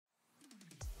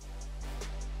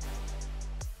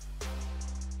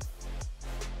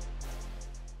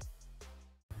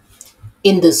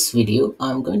In this video,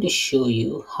 I'm going to show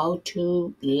you how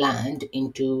to land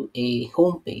into a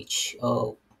home page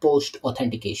post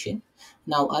authentication.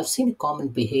 Now, I've seen a common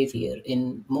behavior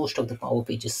in most of the Power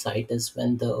Pages site is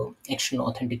when the external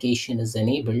authentication is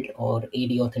enabled or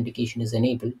AD authentication is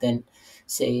enabled, then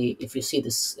say if you see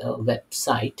this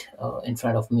website in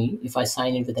front of me, if I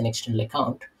sign in with an external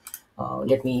account,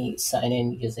 let me sign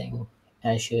in using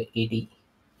Azure AD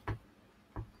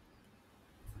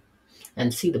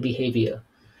and see the behavior.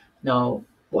 Now,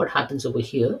 what happens over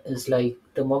here is like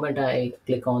the moment I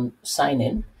click on sign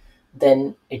in,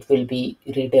 then it will be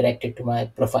redirected to my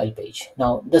profile page.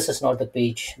 Now, this is not the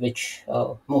page which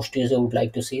most users would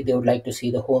like to see. They would like to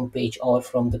see the home page or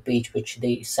from the page which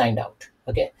they signed out.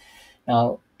 Okay.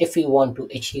 Now, if we want to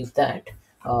achieve that,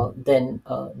 then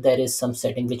there is some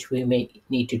setting which we may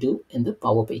need to do in the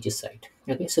Power Pages site.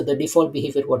 Okay, so the default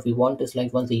behavior what we want is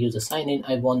like once the user sign in,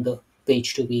 I want the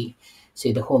page to be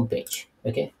say the home page.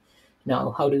 Okay,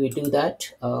 now how do we do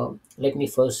that? Let me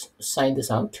first sign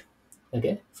this out.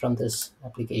 Okay, from this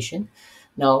application.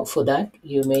 Now for that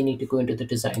you may need to go into the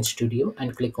Design Studio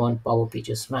and click on Power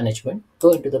Pages Management.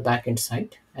 Go into the backend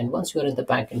site, and once you are in the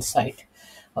backend site,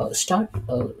 start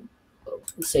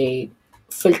say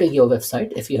filter your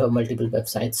website if you have multiple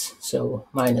websites. So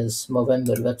mine is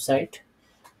Movember website,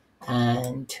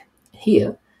 and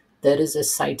here there is a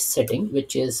site setting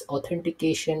which is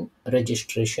authentication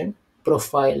registration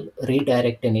profile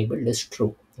redirect enabled is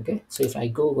true. Okay, so if I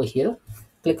go over here,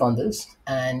 click on this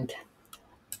and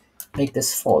make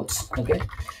this false. Okay,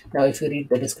 now if you read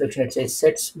the description, it says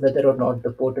sets whether or not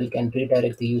the portal can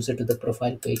redirect the user to the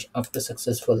profile page after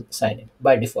successful sign in.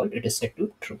 By default it is set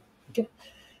to true. Okay,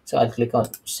 so I'll click on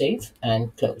save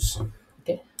and close.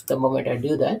 Okay, the moment I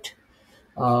do that,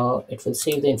 it will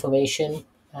save the information,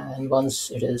 and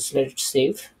once it is, let it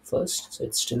save first, so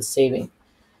it's still saving,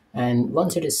 and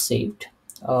once it is saved,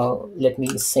 let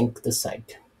me sync the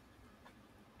site.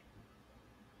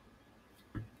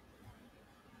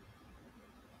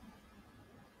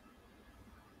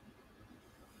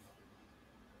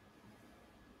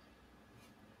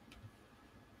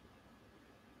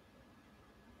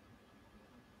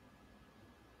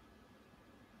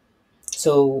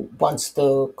 So once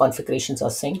the configurations are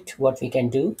synced, what we can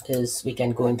do is we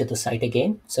can go into the site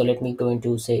again. So let me go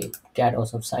into say cat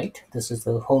awesome site. This is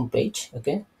the home page.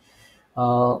 Okay,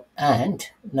 and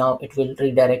now it will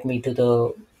redirect me to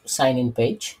the sign in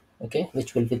page. Okay,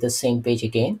 which will be the same page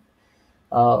again.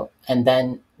 And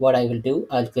then what I will do,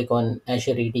 I'll click on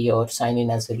Azure AD or sign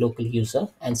in as a local user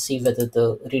and see whether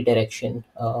the redirection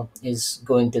is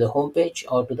going to the home page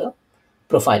or to the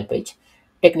profile page.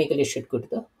 Technically, it should go to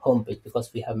the home page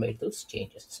because we have made those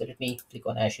changes. So let me click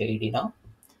on Azure AD now.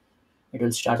 It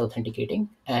will start authenticating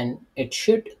and it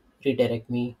should redirect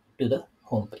me to the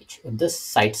home page if the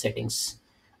site settings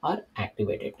are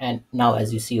activated. And now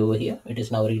as you see over here, it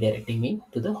is now redirecting me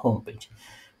to the home page.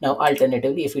 Now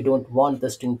alternatively, if you don't want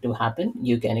this thing to happen,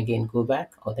 you can again go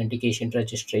back, authentication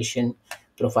registration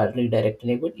profile redirect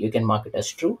enabled, you can mark it as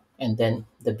true, and then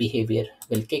the behavior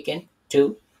will kick in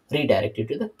to redirect you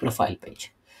to the profile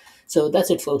page. So that's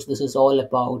it, folks. This is all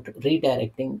about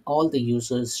redirecting all the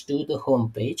users to the home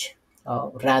page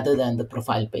rather than the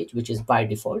profile page, which is by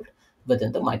default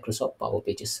within the Microsoft Power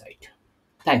Pages site.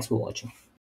 Thanks for watching.